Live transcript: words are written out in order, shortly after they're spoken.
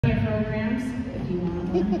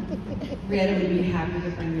Brietta would be happy to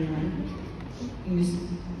bring you one. You can just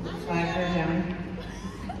flag her down.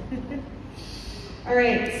 All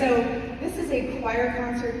right, so this is a choir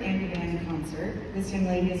concert and a band concert. This young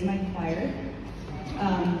lady is my choir.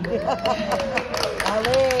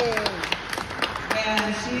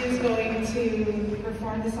 And she is going to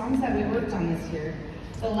perform the songs that we worked on this year.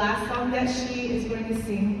 The last song that she is going to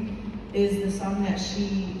sing is the song that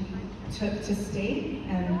she took to state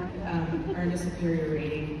and earned a superior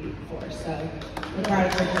rating for. So we're proud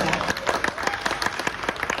of her for that.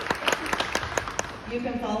 You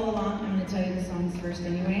can follow along. I'm going to tell you the songs first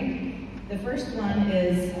anyway. The first one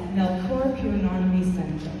is Nel cor più non mi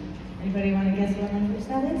sento. Anybody want to guess what language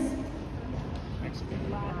that is?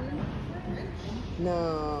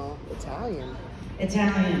 No, Italian.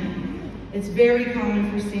 Italian. It's very common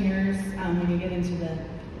for singers when you get into the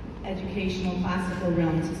educational, classical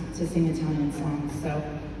realm to sing Italian songs. So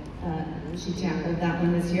she tackled that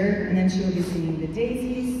one this year. And then she will be singing The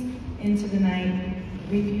Daisies, Into the Night,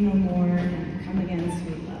 Weep You No More, and